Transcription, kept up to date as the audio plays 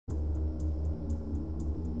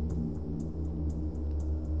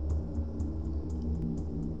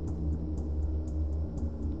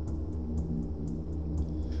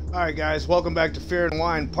Alright guys, welcome back to Fear and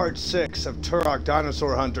Wine, part 6 of Turok,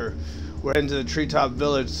 Dinosaur Hunter. We're heading to the Treetop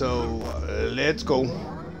Village, so let's go.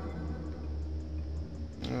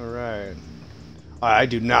 Alright. I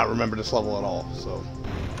do not remember this level at all, so...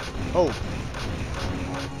 Oh!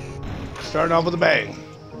 Starting off with a bang.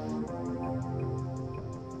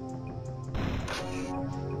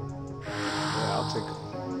 Yeah, I'll take it.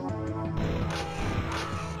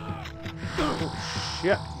 Oh,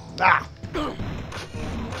 shit. Ah!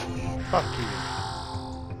 Fuck you.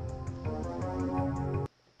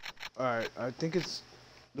 Alright, I think it's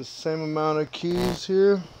the same amount of keys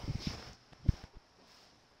here.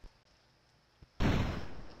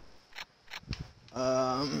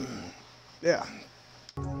 Yeah.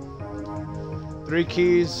 3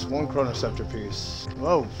 keys, 1 chronoceptor piece.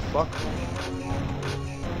 Whoa, fuck.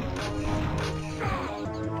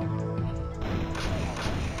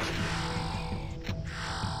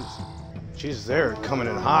 Jesus, they're coming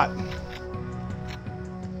in hot.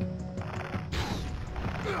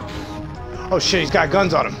 Oh shit, he's got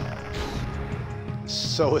guns on him.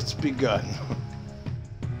 So it's begun.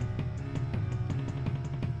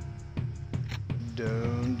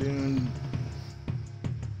 Dun, dun.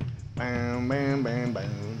 Bam, bam, bam, bam.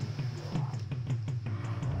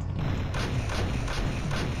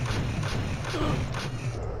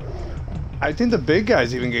 I think the big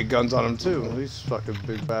guys even get guns on them too. These fucking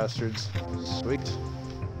big bastards. Sweet.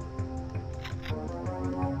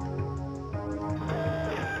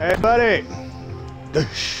 Hey, buddy!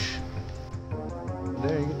 Doosh.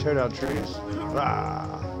 There, you can tear down trees.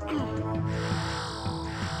 Ah.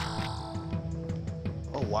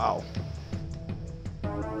 Oh, wow.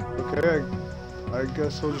 Okay, I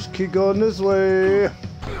guess we'll just keep going this way.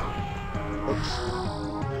 Oops.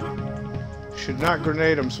 Should not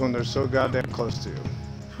grenade them when they're so goddamn close to you.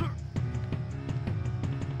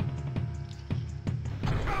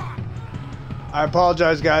 I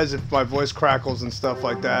apologize, guys, if my voice crackles and stuff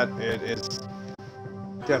like that. It is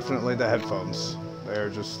definitely the headphones. They're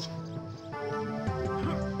just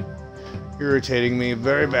irritating me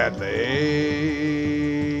very badly.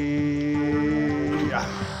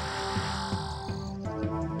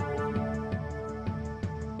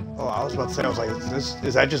 Oh, I was about to say, I was like,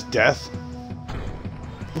 is that just death?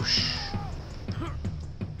 Whoosh.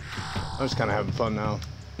 I'm just kind of having fun now.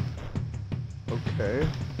 Okay.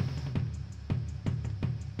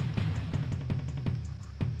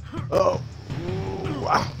 Oh. Ooh,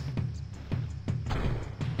 wow.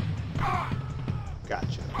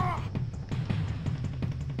 Gotcha.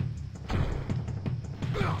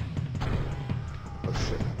 Oh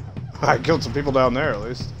shit. I killed some people down there at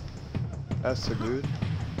least. That's so good.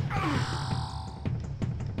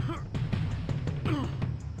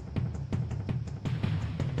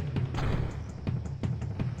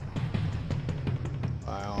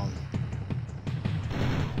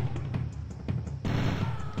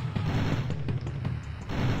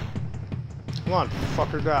 Come on,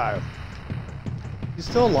 fucker, die. He's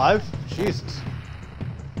still alive? Jesus.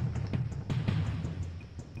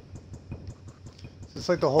 Is this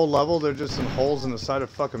like the whole level? They're just in holes in the side of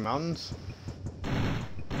fucking mountains?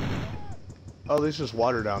 Oh, there's just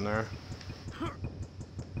water down there.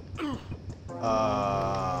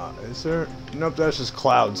 Is there? Nope, that's just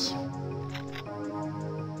clouds.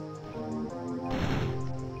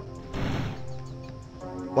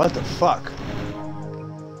 What the fuck?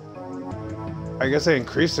 I guess they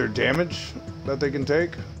increase their damage that they can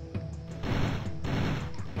take.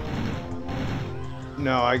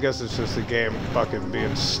 No, I guess it's just the game fucking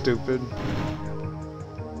being stupid.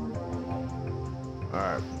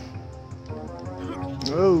 Alright.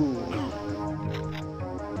 Oh.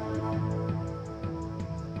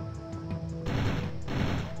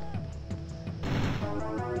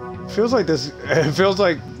 Feels like this. It feels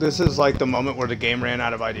like this is like the moment where the game ran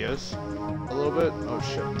out of ideas. A little bit. Oh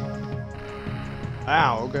shit.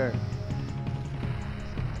 Ow, okay.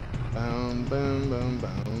 Boom, boom, boom,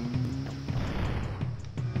 boom.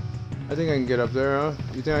 I think I can get up there, huh?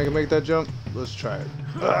 You think I can make that jump? Let's try it.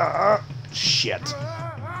 Shit.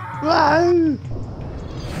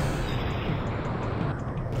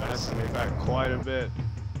 That's me back quite a bit.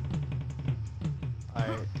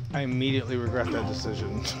 I immediately regret that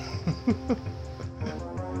decision.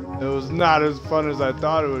 It was not as fun as I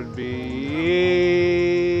thought it would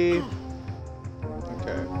be.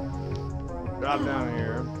 Okay. Drop down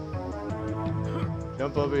here.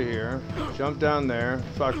 Jump over here. Jump down there.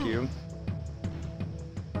 Fuck you.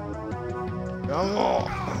 Come on.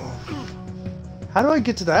 How do I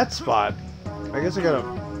get to that spot? I guess I gotta...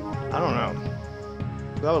 I don't know.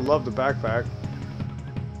 I would love the backpack.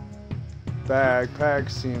 Backpack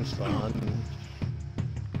seems fun.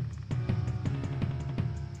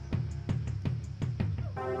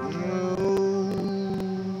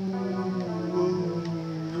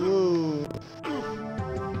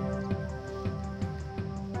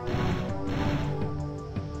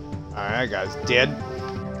 Alright, that guy's dead.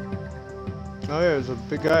 Oh yeah, there's a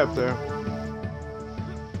big guy up there.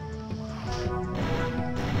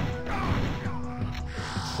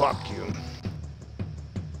 Fuck you.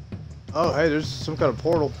 Oh hey, there's some kind of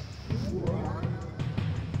portal.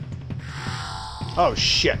 Oh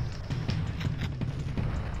shit.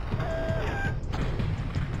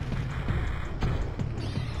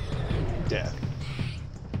 Death.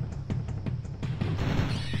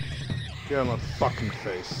 Get out of my fucking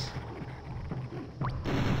face.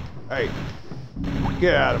 Hey.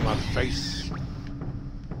 Get out of my face.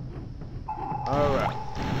 Alright.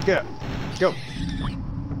 Get up. Go.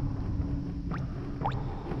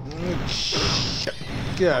 Shit.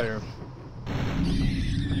 Get out of here.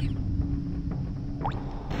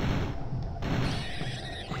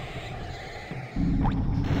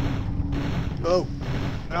 Oh.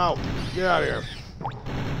 No. Get out of here.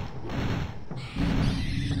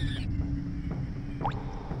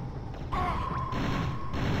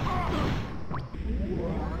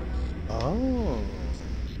 Oh.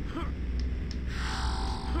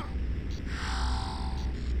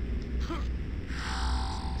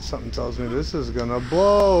 Something tells me this is gonna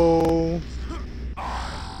blow.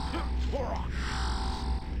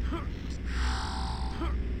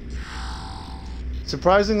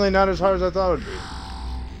 Surprisingly not as hard as I thought it would be.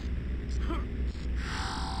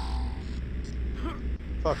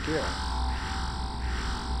 Fuck yeah.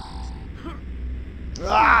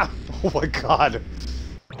 Ah! Oh my god.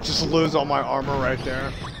 Just lose all my armor right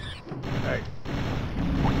there. Hey.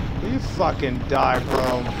 Will you fucking die,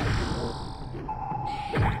 bro?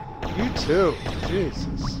 You too.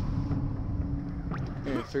 Jesus. I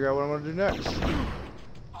need to figure out what I'm gonna do next.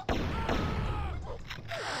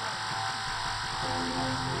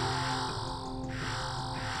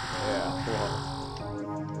 Yeah, well.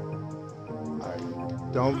 I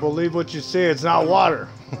don't believe what you see, it's not water.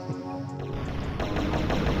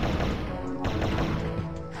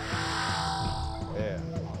 Yeah.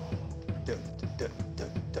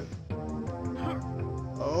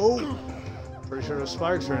 Oh! Pretty sure the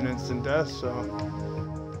spikes are an instant death, so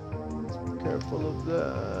let's be careful of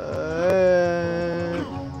that.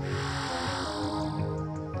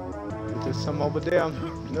 There's some over there.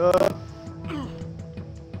 No.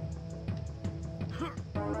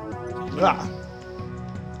 Ah.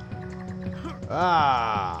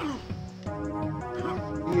 Ah.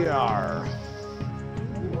 Yar.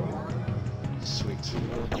 Sweet.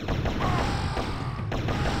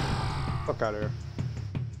 Fuck out of here.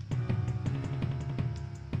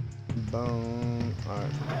 Boom.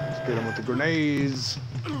 Alright, let's get him with the grenades.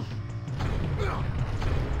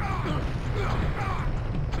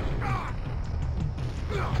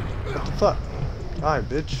 What the fuck? Die,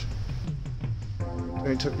 bitch.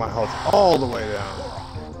 He took my health all the way down.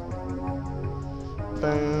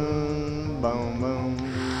 Boom, boom, boom.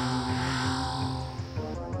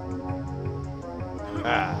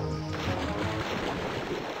 Ah.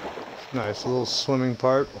 Nice little swimming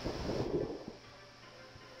part.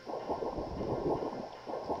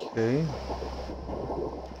 Okay.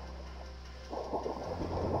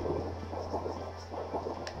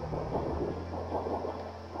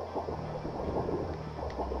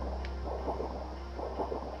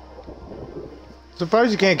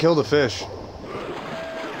 Surprised you can't kill the fish.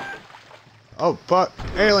 Oh, fuck.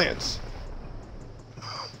 Aliens.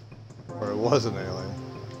 Or it was an alien.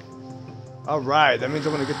 Alright, that means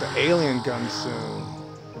I'm gonna get the alien gun soon.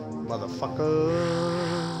 Motherfucker.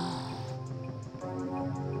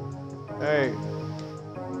 Hey.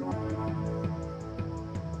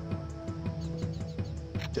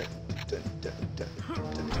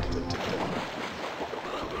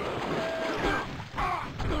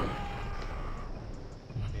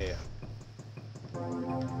 Yeah.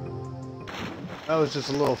 That was just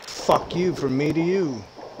a little fuck you from me to you.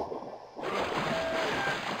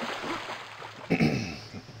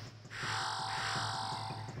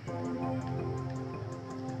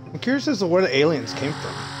 I'm curious as to where the aliens came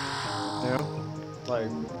from. You know? Like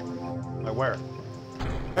where?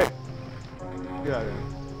 Hey! Get out of here.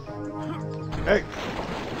 Hey!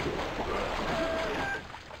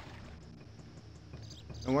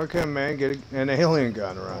 And where can a man get an alien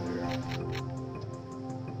gun around here?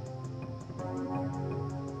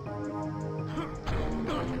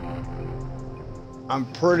 I'm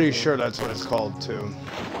pretty sure that's what it's called too.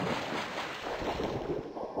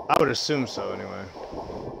 I would assume so anyway.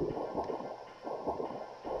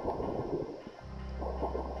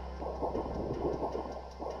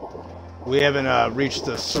 We haven't reached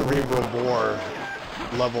the cerebral bore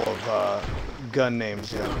level of gun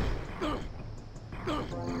names yet.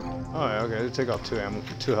 Oh, yeah, okay. They take off 2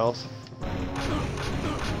 health.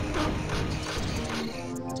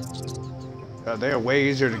 God, they are way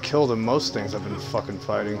easier to kill than most things I've been fucking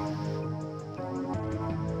fighting.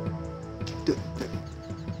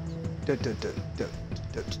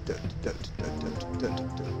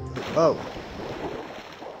 Oh.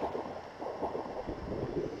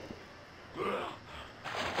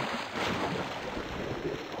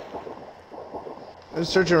 I'm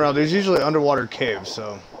searching around. There's usually underwater caves,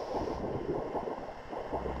 so.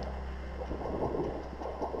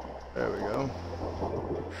 There we go.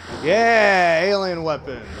 Yeah, alien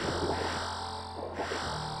weapon.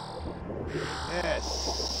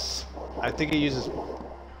 Yes. I think it uses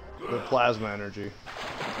the plasma energy.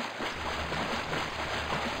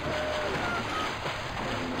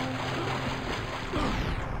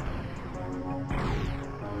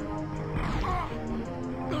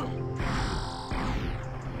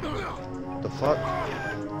 The fuck?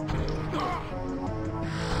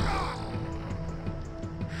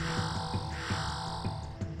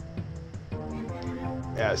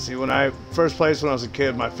 Yeah, see, when I first played when I was a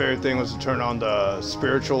kid, my favorite thing was to turn on the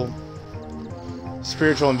spiritual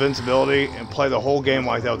invincibility and play the whole game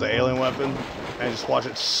like that with the alien weapon and just watch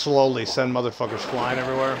it slowly send motherfuckers flying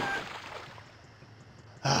everywhere.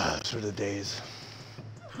 Ah, those were the days.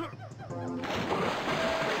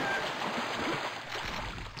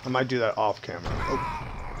 I might do that off camera.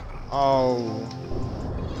 Oh.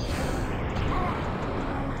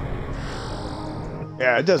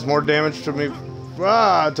 Yeah, it does more damage to me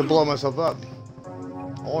to blow myself up.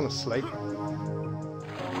 Honestly.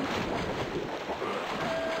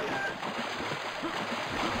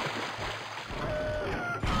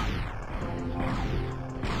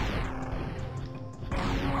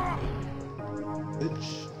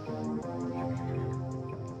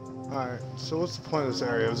 Alright, so what's the point of this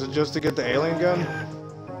area? Was it just to get the alien gun?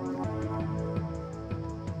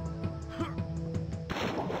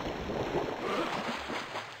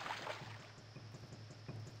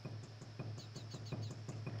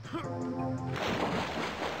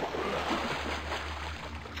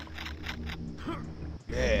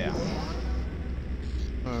 Yeah.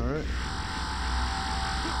 Alright.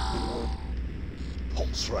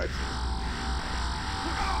 Pulse rifle.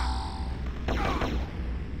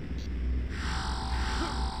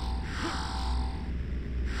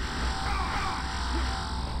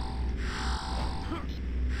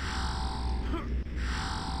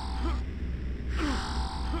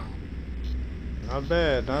 Not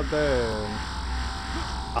bad, not bad.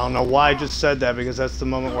 I don't know why I just said that, because that's the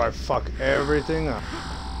moment where I fuck everything up.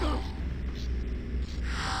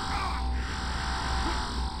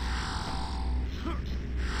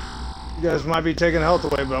 You guys might be taking health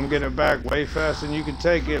away, but I'm getting it back way faster than you can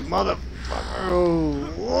take it, motherfucker.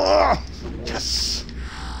 Oh, yes.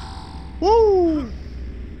 Woo!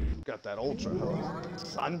 Got that ultra health,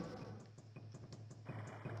 son.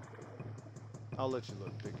 I'll let you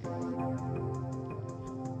look picky.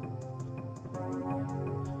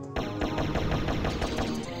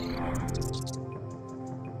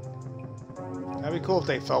 That'd be cool if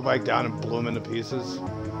they fell back down and blew them into pieces.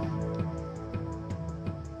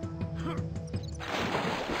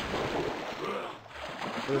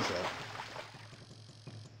 What is that?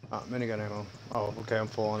 Ah, minigun ammo. Oh, okay, I'm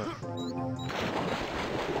full on it.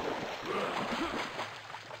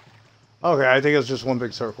 Okay, I think it's just one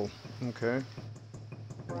big circle. Okay.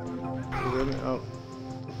 Oh,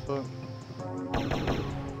 what the fuck?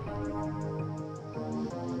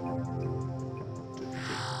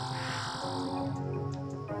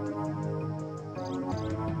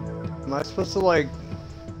 Am I supposed to, like,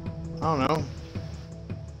 I don't know.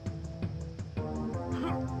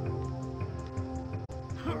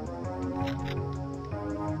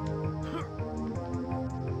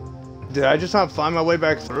 Did I just not find my way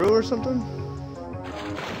back through or something?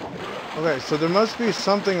 Okay, so there must be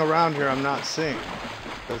something around here I'm not seeing,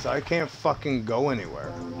 because I can't fucking go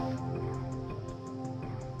anywhere.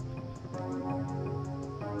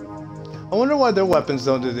 I wonder why their weapons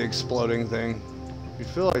don't do the exploding thing. You'd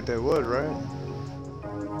feel like they would, right?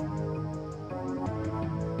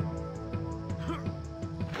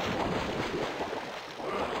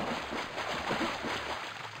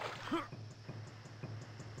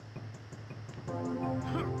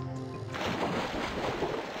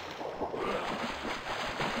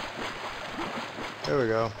 There we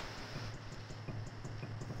go.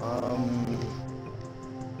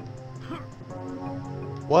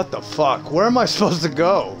 What the fuck? Where am I supposed to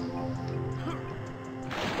go?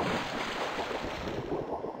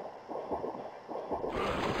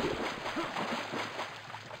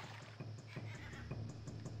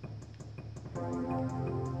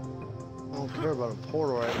 care about a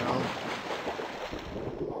portal right now.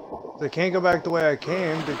 They can't go back the way I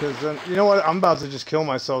came because then, you know what? I'm about to just kill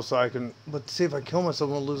myself so I can. But see, if I kill myself,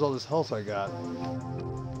 I'm gonna lose all this health I got.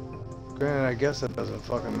 Granted, I guess that doesn't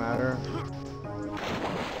fucking matter.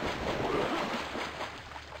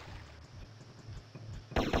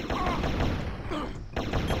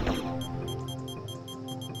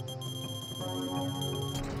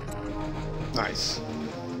 Nice.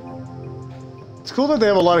 It's cool that they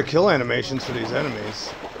have a lot of kill animations for these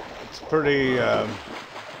enemies. It's pretty,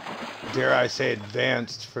 dare I say,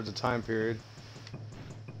 advanced for the time period.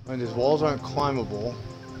 And these walls aren't climbable.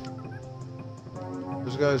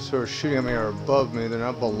 Those guys who are shooting at me are above me, they're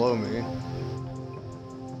not below me.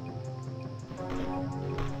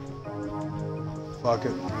 Fuck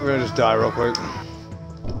it. We're gonna just die real quick.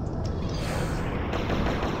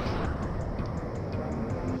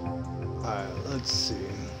 Alright, let's see.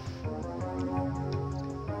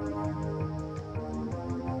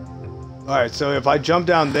 Alright, so if I jump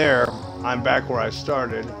down there, I'm back where I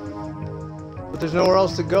started. But there's nowhere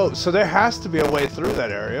else to go. So there has to be a way through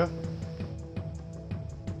that area.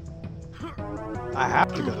 I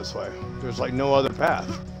have to go this way. There's like no other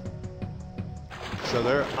path. So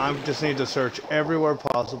there, I just need to search everywhere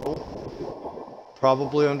possible.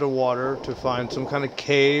 Probably underwater to find some kind of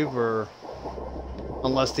cave or...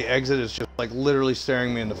 Unless the exit is just like literally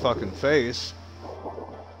staring me in the fucking face.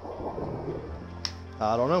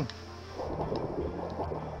 I don't know.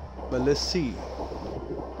 But let's see.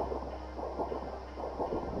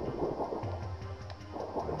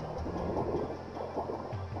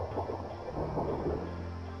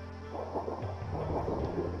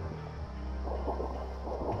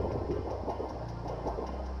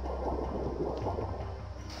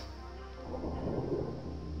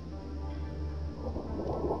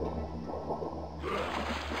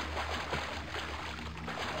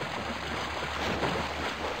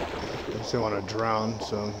 I want to drown,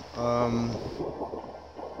 so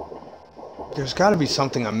there's got to be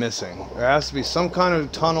something I'm missing. There has to be some kind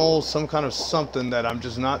of tunnel, some kind of something that I'm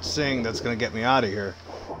just not seeing that's gonna get me out of here.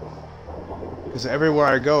 Because everywhere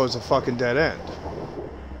I go is a fucking dead end.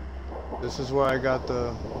 This is where I got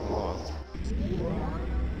the...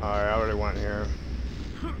 Alright, I already went here.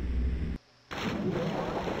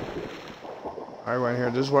 I went here.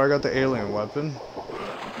 This is where I got the alien weapon.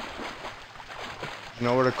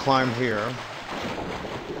 Nowhere to climb here.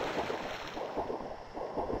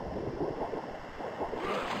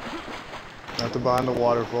 Have to bind the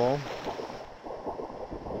waterfall.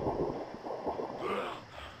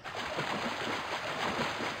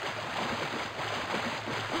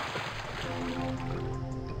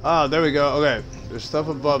 Ah, there we go. Okay, there's stuff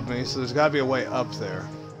above me, so there's got to be a way up there.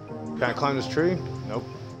 Can I climb this tree? Nope.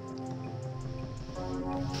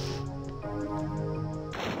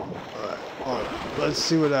 Let's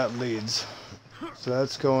see where that leads. So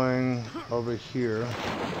that's going over here.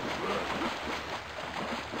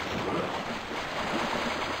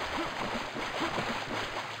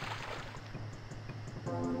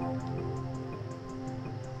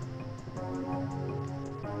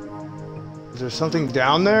 Is there something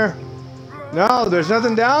down there? No, there's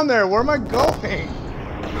nothing down there. Where am I going?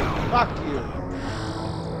 Fuck you.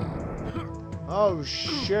 Oh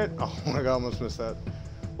shit. Oh my god, I almost missed that.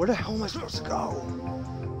 Where the hell am I supposed to go?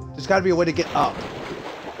 There's got to be a way to get up.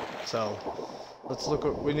 So, let's look.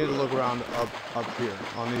 We need to look around up here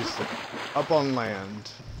on these, up on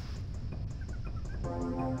land.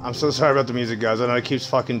 I'm so sorry about the music, guys. I know it keeps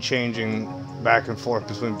fucking changing back and forth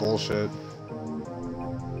between bullshit.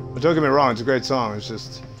 But don't get me wrong, it's a great song. It's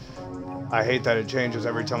just I hate that it changes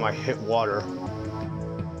every time I hit water.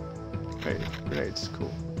 Hey, grenades,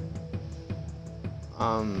 cool.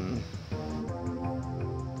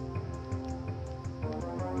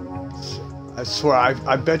 I swear,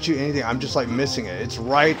 I bet you anything, I'm just like missing it. It's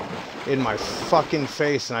right in my fucking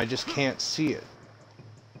face and I just can't see it.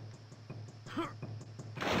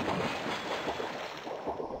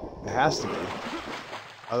 It has to be.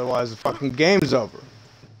 Otherwise the fucking game's over.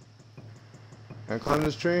 Can I climb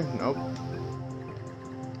this tree? Nope.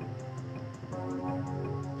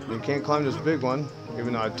 You can't climb this big one,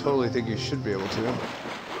 even though I totally think you should be able to.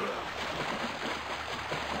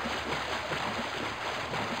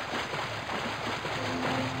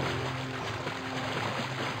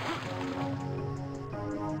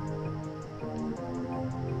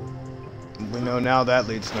 We know now that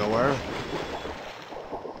leads nowhere.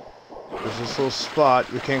 There's this little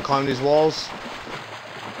spot. We can't climb these walls.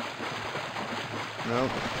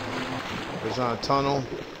 Nope. There's not a tunnel.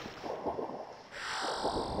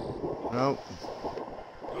 Nope.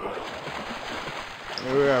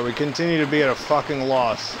 Here we are. We continue to be at a fucking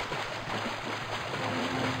loss.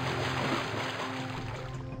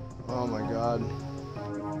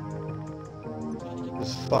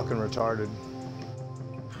 Fucking retarded.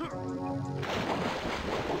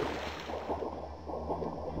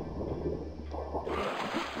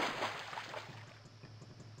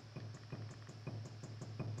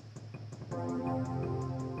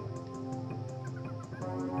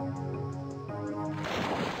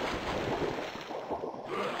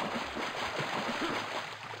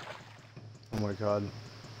 Oh my god.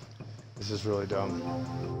 This is really dumb.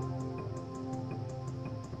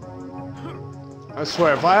 I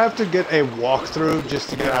swear, if I have to get a walkthrough just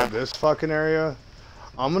to get out of this fucking area,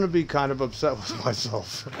 I'm gonna be kind of upset with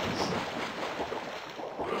myself.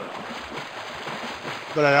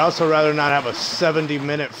 But I'd also rather not have a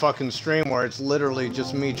 70-minute fucking stream where it's literally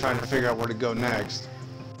just me trying to figure out where to go next.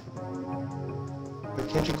 But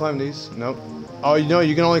can't you climb these? Nope. Oh, you know,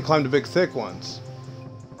 you can only climb the big thick ones.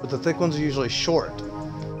 But the thick ones are usually short.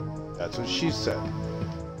 That's what she said.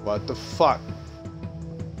 What the fuck?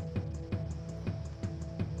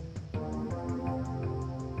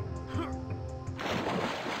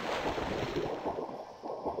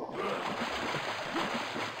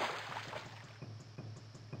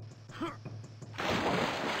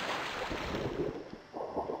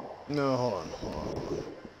 No, hold on.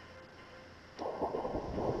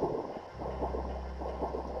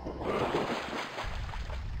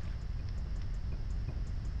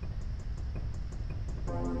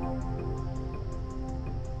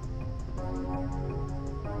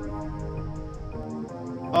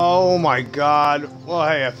 Oh my god. Well,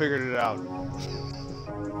 hey, I figured it out.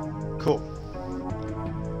 Cool.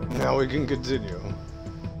 Now we can continue.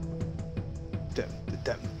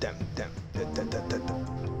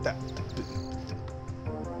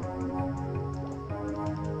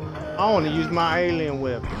 I want to use my alien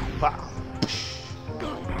whip. Wow.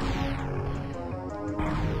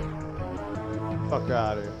 Fuck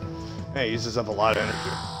out of here. Hey, it uses up a lot of energy.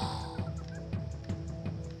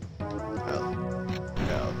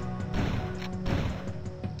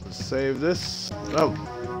 Let's save this. Oh.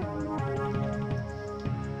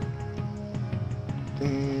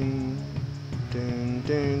 Ding, ding,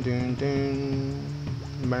 ding, ding, ding.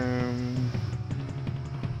 Bam.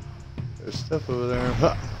 There's stuff over there.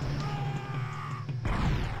 Huh.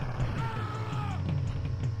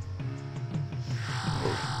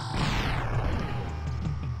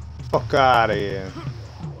 Fuck out of here.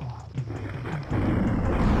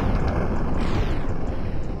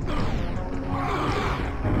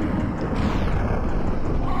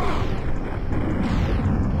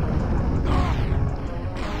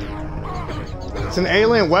 It's an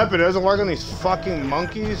alien weapon. It doesn't work on these fucking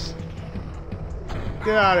monkeys.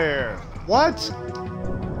 Get out of here. What?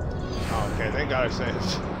 Oh, okay, thank God I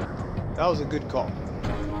saved. That was a good call.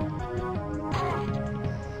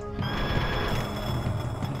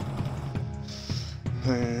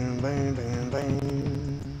 Bam, bam, bam,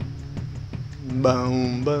 bam.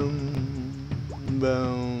 Boom, boom,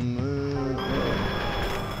 boom.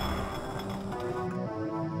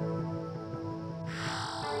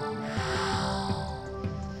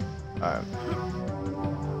 Alright.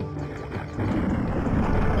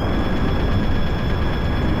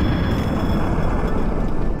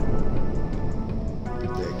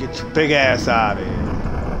 Yeah, get your big ass out of here.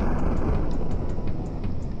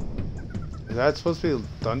 Is that supposed to be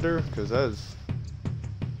thunder? Because that is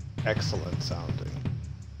excellent sounding.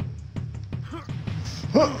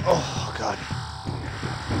 Oh, God.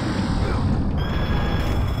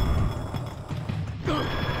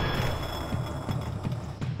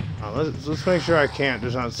 Let's make sure I can't.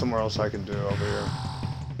 There's not somewhere else I can do over here.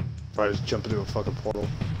 If I just jump into a fucking portal.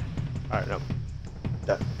 Alright, no.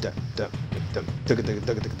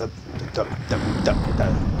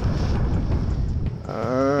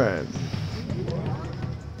 Alright.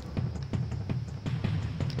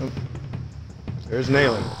 Oh. There's an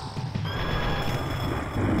alien.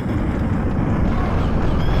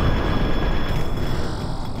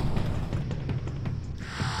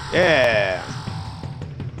 Yeah.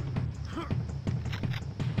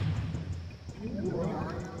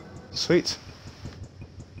 Sweet.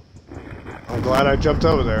 I'm glad I jumped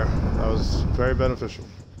over there. That was very beneficial.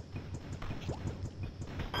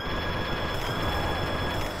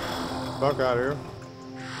 Fuck out of here.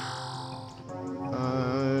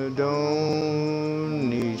 I don't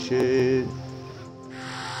need shit.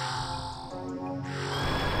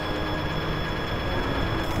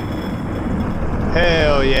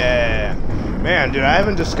 Hell yeah. Man, dude, I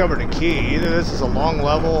haven't discovered a key. Either this is a long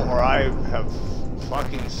level or I have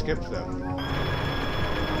fucking skipped them.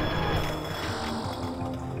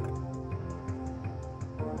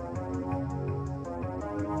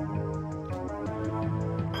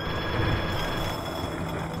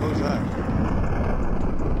 What was that?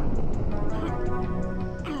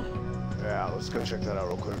 Let's go check that out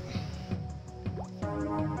real quick.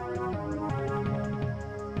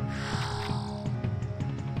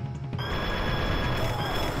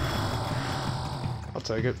 I'll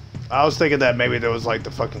take it. I was thinking that maybe there was like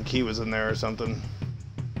the fucking key was in there or something.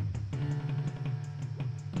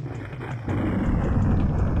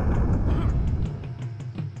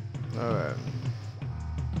 Alright.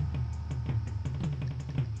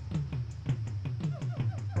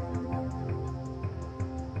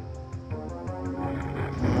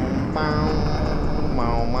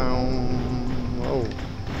 Oh.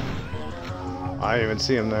 I didn't even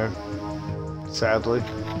see him there. Sadly.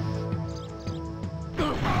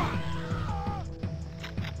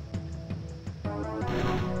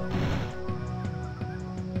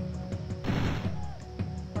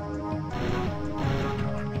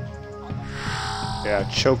 Yeah,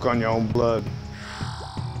 choke on your own blood.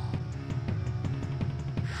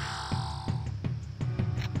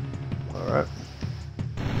 Alright.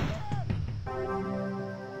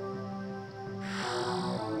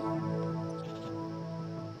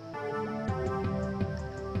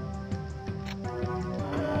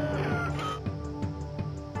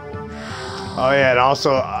 Oh yeah, and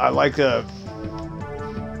also I like the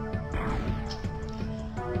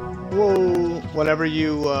whenever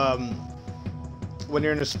you when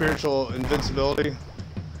you're in a spiritual invincibility.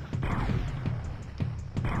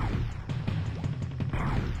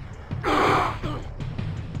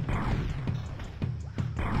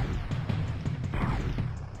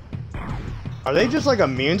 Are they just like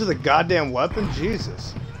immune to the goddamn weapon?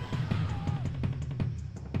 Jesus.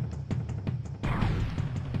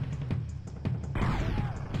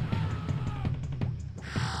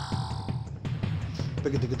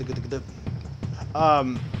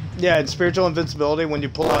 Yeah, in spiritual invincibility, when you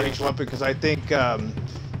pull out each weapon, because I think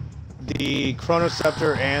the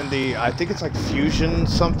Chronoceptor and the, I think it's like fusion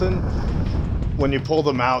something, when you pull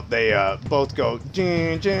them out, they both go,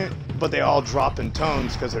 but they all drop in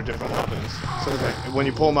tones because they're different weapons. So like, when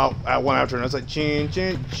you pull them out at one after another, it's like,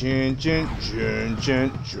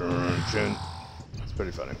 it's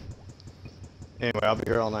pretty funny. Anyway, I'll be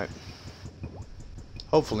here all night.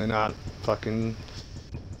 Hopefully not fucking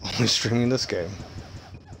only streaming this game.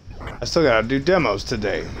 I still gotta do demos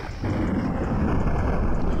today.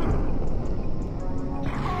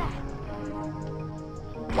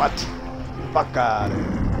 What? Fuck out of here.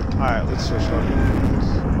 Alright, let's switch weapons.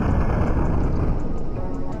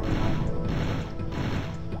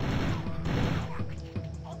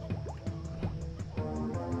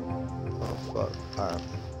 Oh fuck. Alright.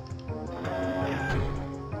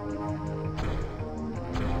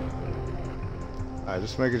 Alright,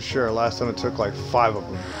 just making sure. Last time it took like 5 of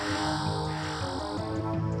them.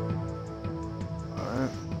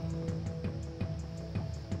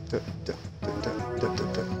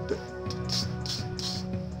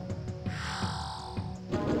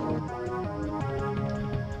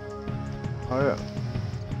 Oh yeah.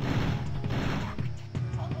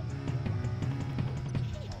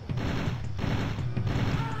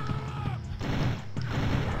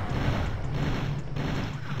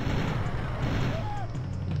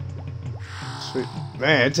 Sweet.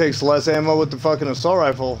 Man, it takes less ammo with the fucking assault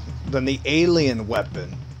rifle than the alien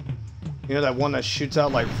weapon. You know that one that shoots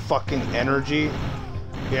out like fucking energy?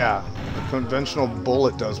 Yeah, a conventional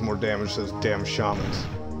bullet does more damage to those damn shamans.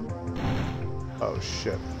 Oh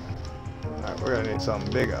shit. Alright, we're gonna need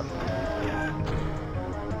something bigger.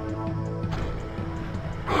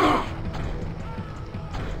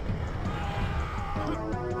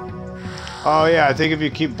 Oh yeah, I think if you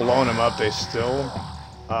keep blowing them up, they still,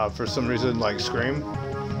 for some reason, like scream.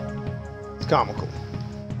 It's comical.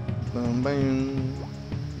 Boom, boom.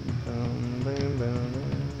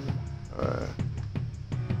 Alright.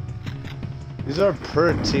 These are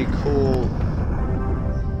pretty cool.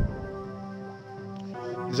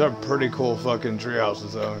 These are pretty cool fucking tree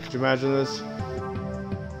houses though. Could you imagine this?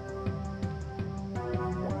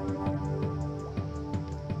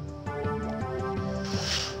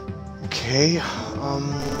 Okay,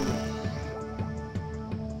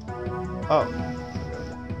 oh.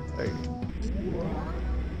 Hey.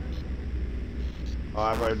 Oh,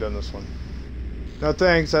 I've already done this one. No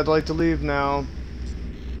thanks, I'd like to leave now.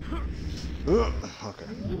 Ugh. Okay.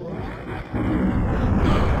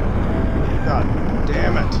 God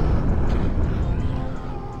damn it.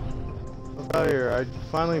 Look out of here. I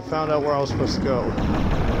finally found out where I was supposed to go.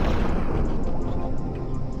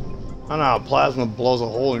 I don't know how plasma blows a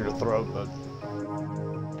hole in your throat, but...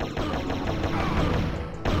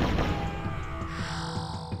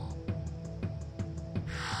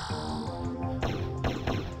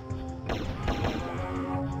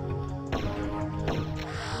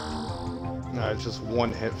 it's just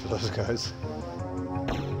one hit for those guys.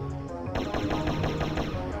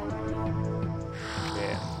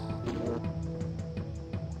 Yeah.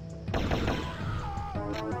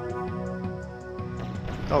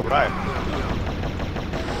 All right.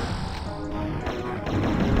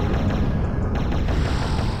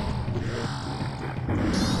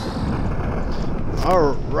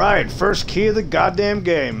 All right, first key of the goddamn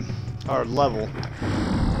game, or level.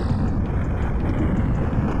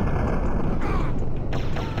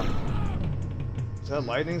 Is that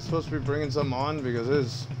lightning supposed to be bringing something on? Because it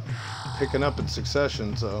is picking up in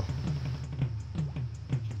succession, so.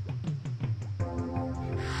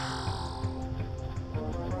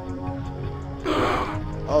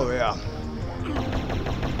 Oh yeah.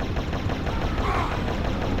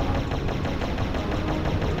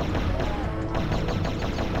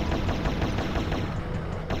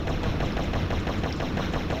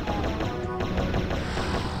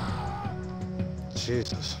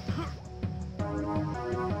 Jesus.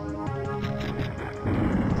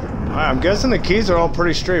 I'm guessing the keys are all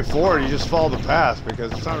pretty straightforward. You just follow the path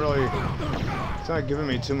because it's not really, it's not giving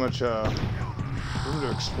me too much room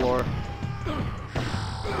to explore.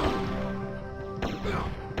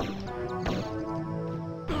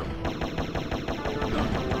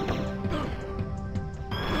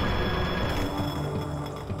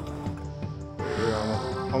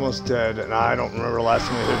 We're almost dead, and I don't remember the last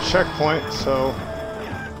time we hit a checkpoint, so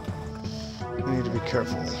we need to be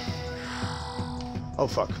careful. Oh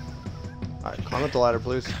fuck. Alright, climb up the ladder,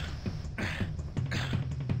 please.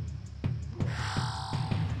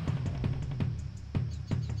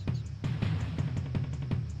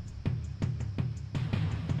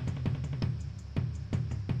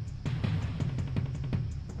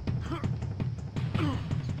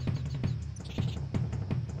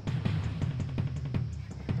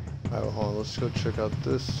 Alright, hold on, let's go check out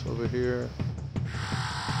this over here.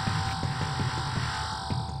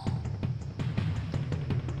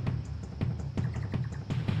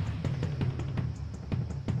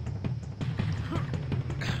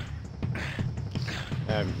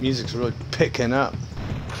 Music's really picking up.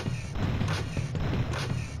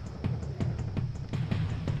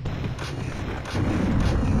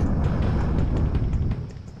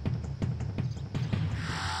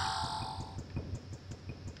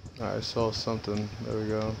 I saw something. There we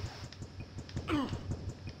go.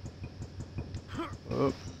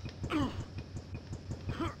 Up.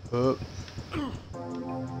 Up.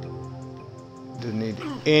 Didn't need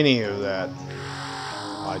any of that.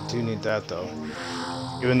 I do need that though.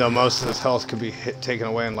 Even though most of this health could be taken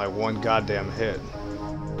away in like one goddamn hit.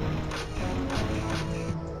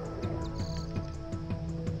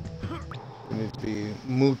 It needs to be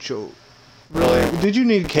mucho. Really? Did you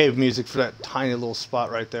need cave music for that tiny little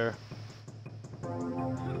spot right there?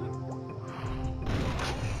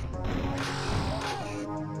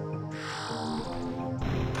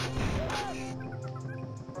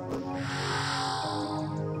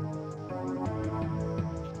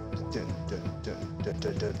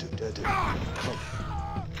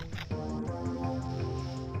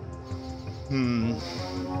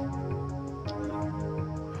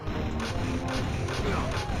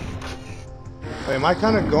 Wait, am I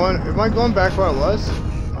kind of going? Am I going back where I was?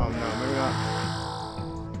 Oh no, maybe not.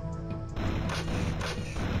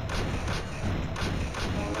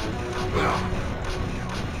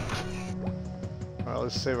 Alright,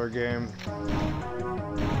 let's save our game.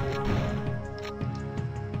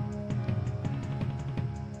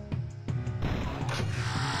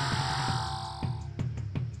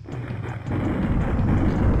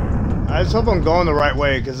 I just hope I'm going the right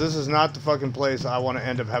way, because this is not the fucking place I want to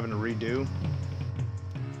end up having to redo.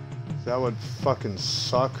 That would fucking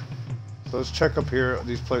suck. So let's check up here,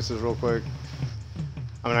 these places real quick.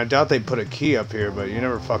 I mean, I doubt they put a key up here, but you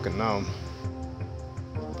never fucking know.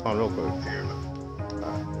 Hold on real quick. Here.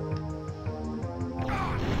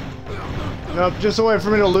 Nope, just a way for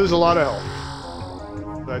me to lose a lot of health.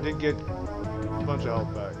 But I did get a bunch of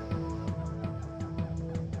health back.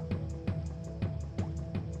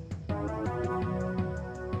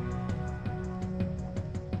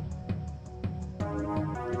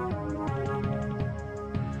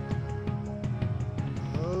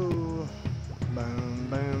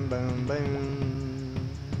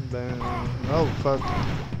 Oh fuck.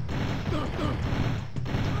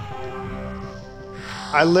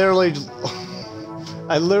 I literally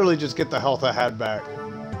just get the health I had back.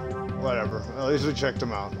 Whatever. At least we checked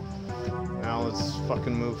them out. Now let's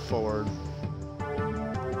fucking move forward.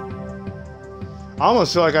 I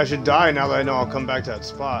almost feel like I should die now that I know I'll come back to that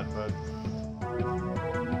spot, but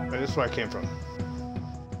this is where I came from.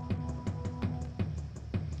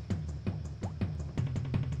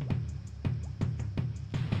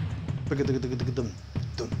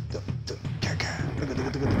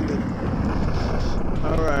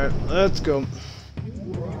 Alright, let's go.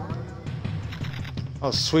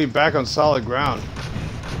 Oh, sweet, back on solid ground.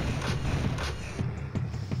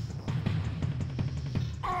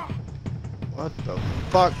 What the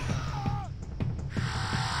fuck?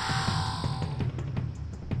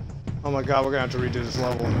 Oh my god, we're gonna have to redo this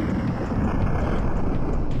level.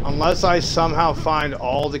 Unless I somehow find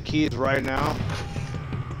all the keys right now.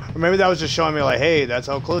 Or maybe that was just showing me like, hey, that's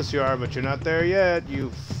how close you are, but you're not there yet, you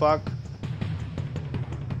fuck.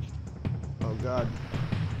 Oh god.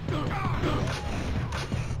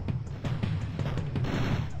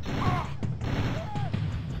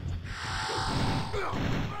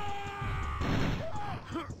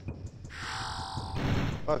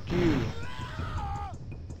 Fuck you.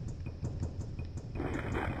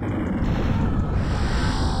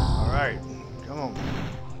 Alright, come on.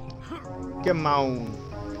 Come on.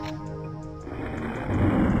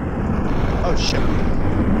 Oh shit.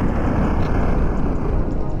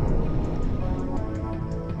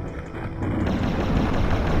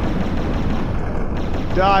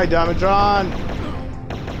 Die, Diamondron!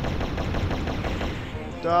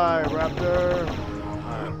 Die, Raptor!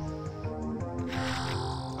 Alright.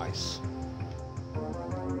 Nice.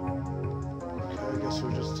 Okay, I guess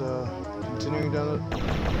we're just continuing down the...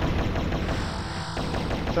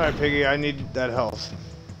 Sorry, Piggy, I need that health.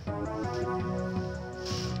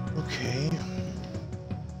 Okay.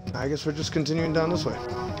 I guess we're just continuing down this way.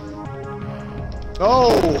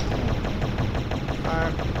 Oh!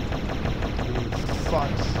 Alright.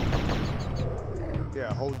 Fucks.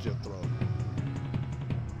 Yeah, hold your throat.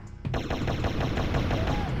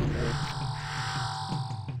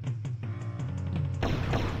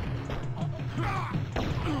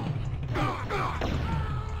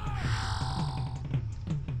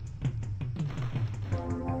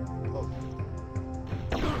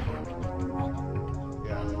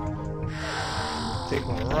 Take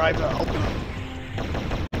one right out.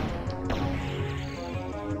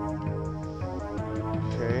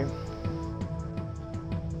 Okay.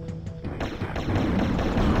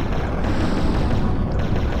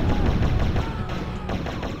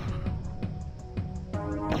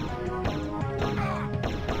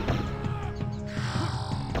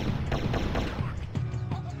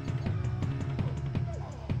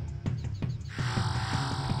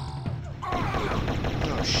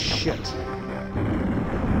 Oh shit.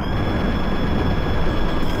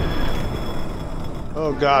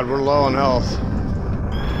 Oh god, we're low on health.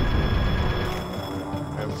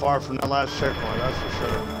 And far from that last checkpoint, that's for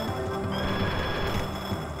sure.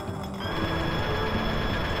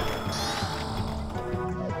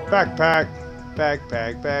 Backpack!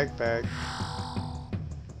 Backpack, backpack.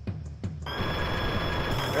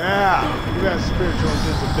 Yeah! You got spiritual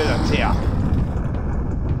disability.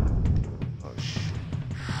 Oh shit.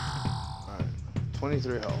 Alright.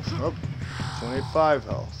 23 health. Oh, 25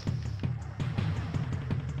 health.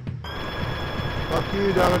 Fuck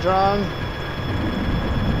you, Diamondron.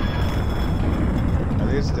 I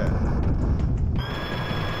think it's dead.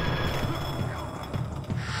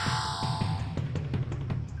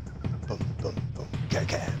 Boom, boom, boom.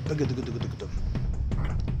 Okay.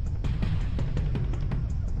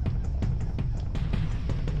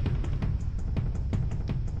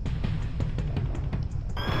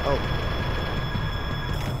 Oh.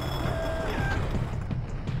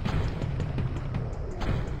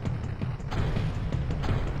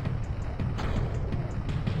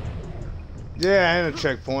 Yeah, and a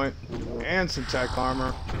checkpoint. And some tech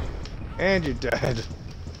armor. And you're dead.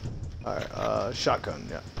 Alright, shotgun,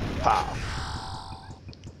 yeah. Pow.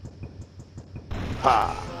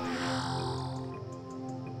 Pow.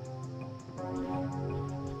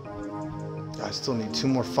 I still need 2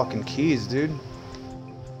 more fucking keys, dude.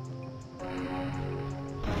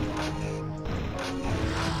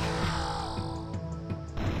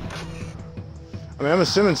 I mean, I'm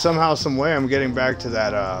assuming somehow, some way I'm getting back to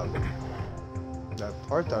that, that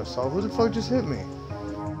part that I saw. Who the fuck just hit me?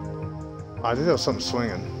 I think there was something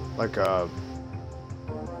swinging. Like,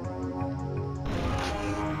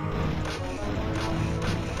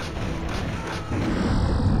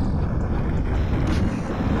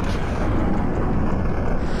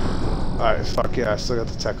 Alright, fuck yeah, I still got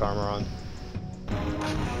the tech armor on.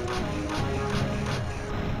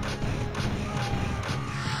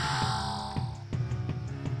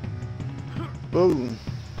 Boom.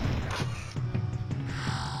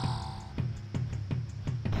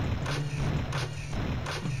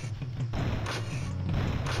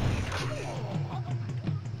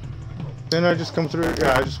 Didn't I just come through?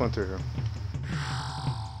 Yeah, I just went through here.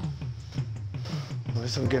 At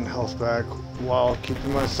least I'm getting health back while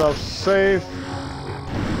keeping myself safe.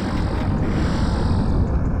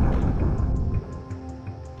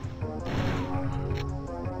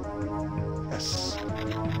 Yes.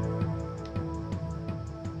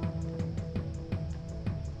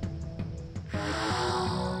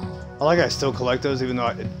 I like I still collect those even though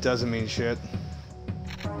it doesn't mean shit.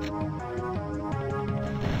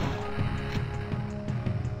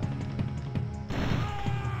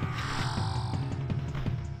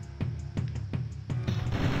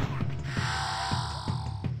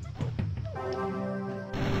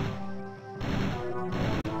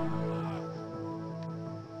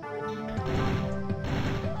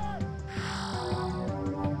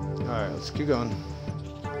 Alright, let's keep going.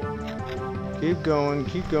 Keep going,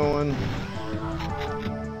 keep going.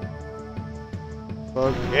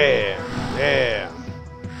 Fuck yeah, yeah.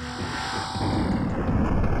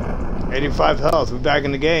 85 health, we're back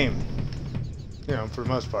in the game. You know, for the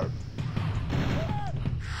most part.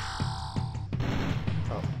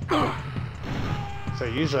 Oh. So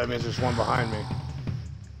usually that means there's one behind me.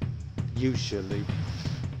 Usually.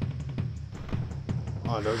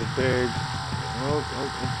 Oh, there's a big... Oh.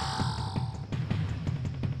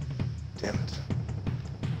 Damn it.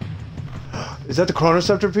 Is that the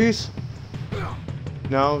Chronoceptor piece?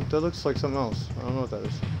 No, that looks like something else. I don't know what that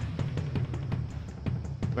is.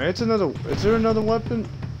 Man, it's another... Is there another weapon?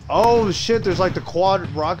 Oh shit, there's like the quad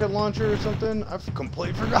rocket launcher or something? I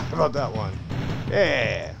completely forgot about that one.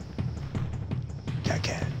 Yeah.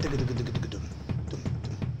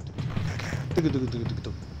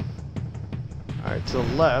 Alright, to the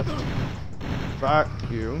left. Fuck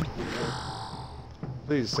you.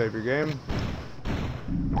 Please save your game.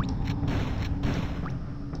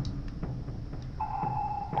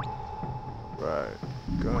 Right.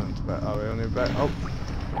 Guns back. Oh, we don't need back. Oh.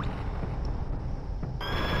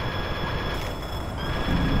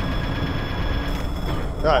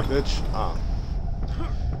 Die, bitch. Oh.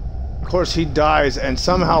 Of course, he dies and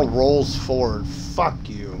somehow rolls forward. Fuck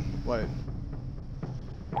you. Wait.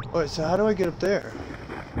 Wait, so how do I get up there?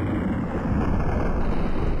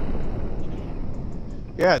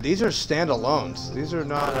 Yeah, these are standalones. These are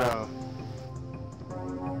not,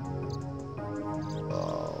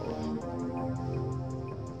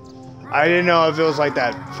 I didn't know if it was like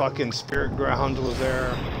that fucking spirit ground was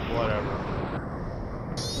there. Whatever.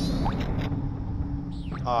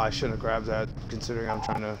 Oh, I shouldn't have grabbed that, considering I'm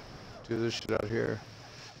trying to do this shit out here.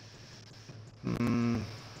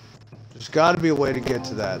 There's gotta be a way to get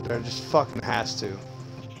to that. There just fucking has to.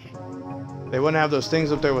 They wouldn't have those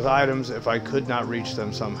things up there with items if I could not reach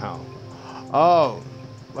them somehow. Oh,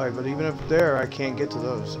 right, but even up there, I can't get to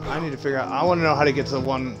those. I need to figure out. I want to know how to get to the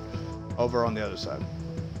one over on the other side.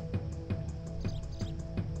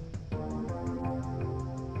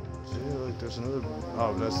 See, look, there's another.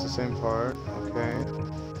 Oh, that's the same part. Okay.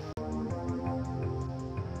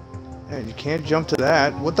 Hey, you can't jump to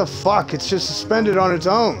that. What the fuck? It's just suspended on its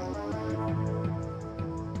own.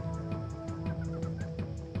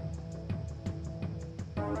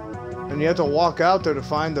 And you have to walk out there to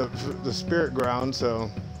find the spirit ground,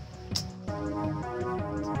 so...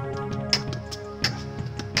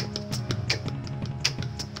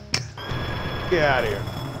 Get out of here.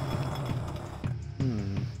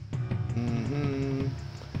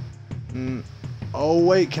 Oh,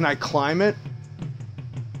 wait, can I climb it?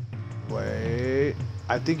 Wait,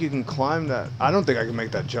 I think you can climb that. I don't think I can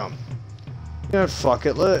make that jump. Yeah, fuck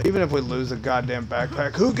it. Even if we lose the goddamn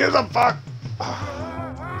backpack, who gives a fuck?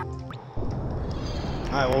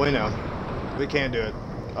 Alright, well, we know. We can't do it.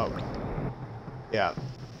 Oh. Yeah.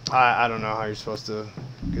 I don't know how you're supposed to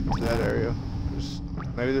get to that area.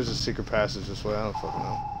 Maybe there's a secret passage this way. I don't fucking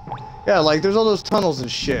know. Yeah, like, there's all those tunnels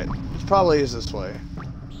and shit. It probably is this way.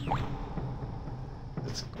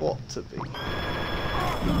 It's got to be.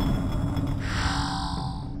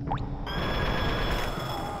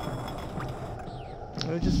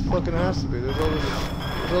 It just fucking has to be. There's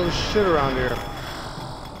all this shit around here.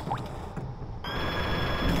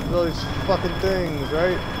 All these fucking things,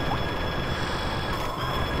 right?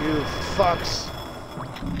 You fucks.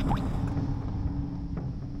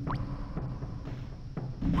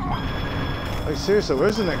 Like, seriously,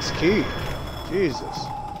 where's the next key? Jesus.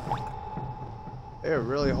 They're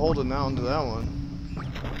really holding on to that one.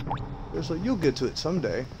 Seriously, you'll get to it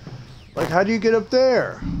someday. Like, how do you get up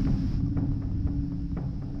there?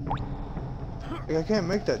 Like, I can't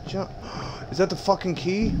make that jump. Is that the fucking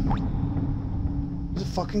key? There's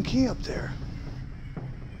a fucking key up there.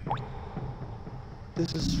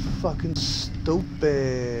 This is fucking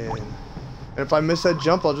stupid. And if I miss that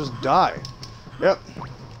jump, I'll just die. Yep.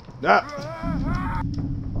 Ah.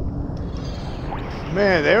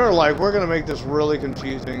 Man, they were like, we're gonna make this really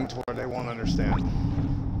confusing to where they won't understand.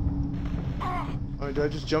 Oh, did I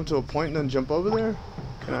just jump to a point and then jump over there?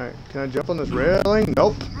 Can I jump on this railing?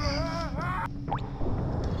 Nope.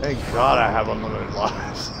 Thank God I have unlimited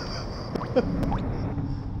lives.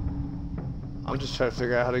 I'm just trying to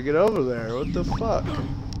figure out how to get over there. What the fuck?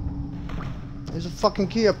 There's a fucking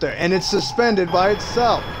key up there, and it's suspended by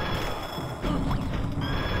itself.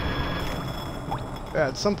 Yeah,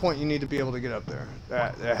 at some point you need to be able to get up there.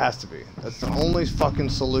 It has to be. That's the only fucking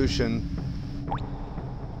solution.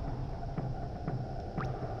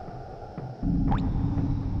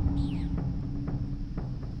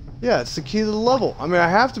 Yeah, it's the key to the level. I mean, I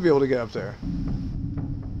have to be able to get up there.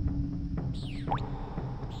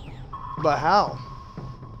 But how?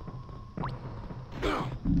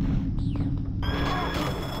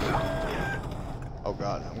 Oh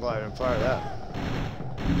god, I'm glad I didn't fire that.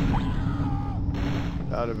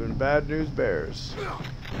 That would have been bad news bears.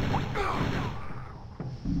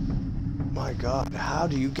 My god, how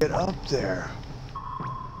do you get up there?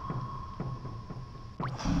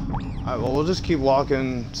 Alright, well, we'll just keep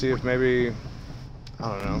walking, see if maybe,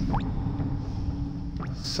 I don't know,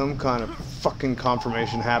 some kind of fucking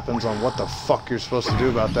confirmation happens on what the fuck you're supposed to do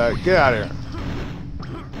about that. Get out of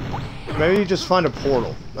here. Maybe you just find a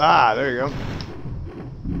portal. Ah, there you go.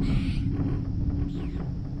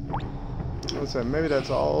 What's that? Maybe that's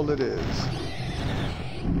all it is.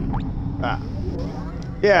 Ah.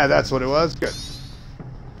 Yeah, that's what it was. Good.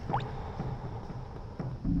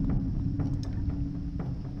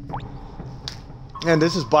 And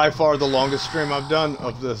this is by far the longest stream I've done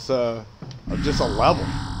of this, of just a level.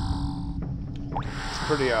 It's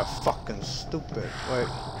pretty, fucking stupid. Wait.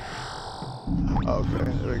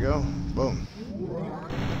 Okay, there we go. Boom.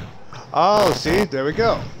 Oh, see? There we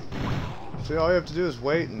go. See, all you have to do is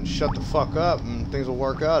wait and shut the fuck up and things will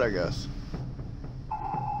work out, I guess.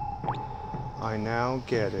 I now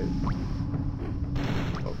get it.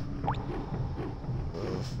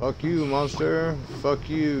 Fuck you, monster. Fuck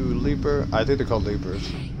you, leaper. I think they're called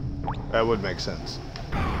leapers. That would make sense.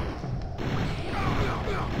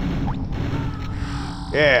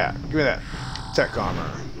 Yeah, give me that. Tech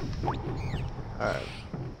armor. Alright.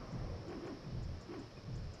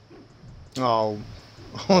 Oh,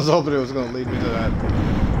 I was hoping it was going to lead me to that.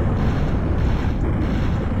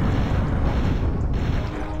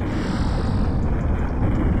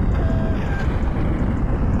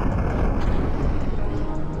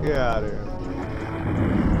 Get out of here.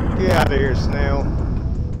 Get out of here, snail.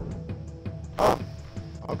 Oh,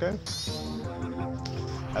 okay.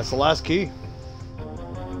 That's the last key.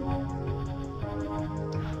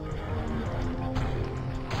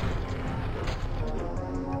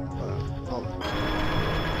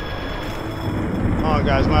 Oh,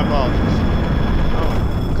 guys, my apologies.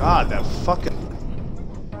 Oh, God, that fucking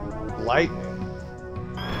lightning.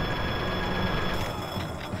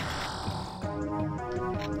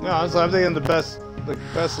 No, I'm thinking the best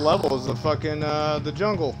level is the fucking, the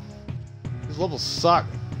jungle. These levels suck.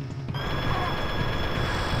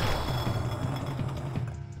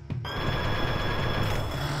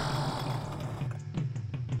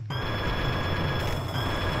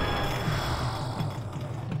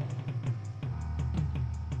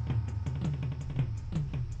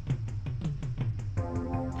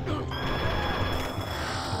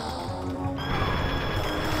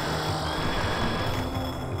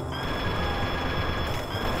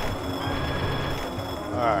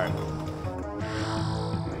 Alright.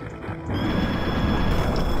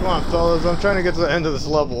 Come on, fellas. I'm trying to get to the end of this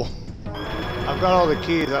level. I've got all the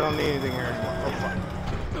keys. I don't need anything here anymore. Oh,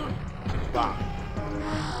 fuck. Bam.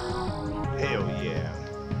 Hell yeah.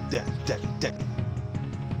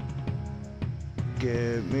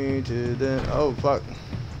 Get me to the... Oh, fuck.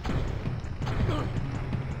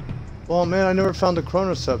 Well, man, I never found the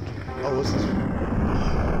Chronocept. Oh, what's this?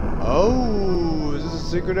 Oh, is this a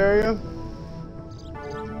secret area?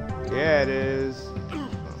 Yeah, it is.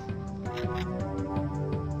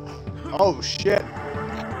 Oh, shit.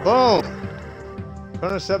 Boom.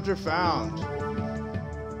 Chronoceptor found.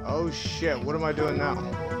 Oh, shit. What am I doing now?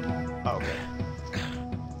 Oh, okay.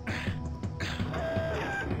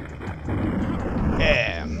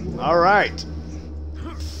 Yeah. All right.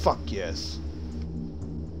 Fuck yes.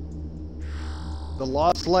 The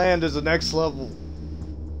Lost Land is the next level.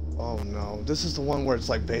 Oh, no. This is the one where it's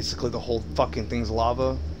like basically the whole fucking thing's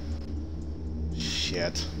lava.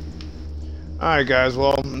 Shit. Alright guys,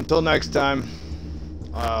 well, until next time,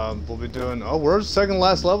 we'll be doing, oh, we're second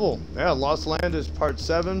last level. Yeah, Lost Land is part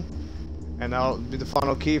 7, and that'll be the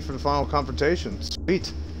final key for the final confrontation.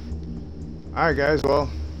 Sweet. Alright guys, well,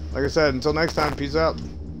 like I said, until next time, peace out.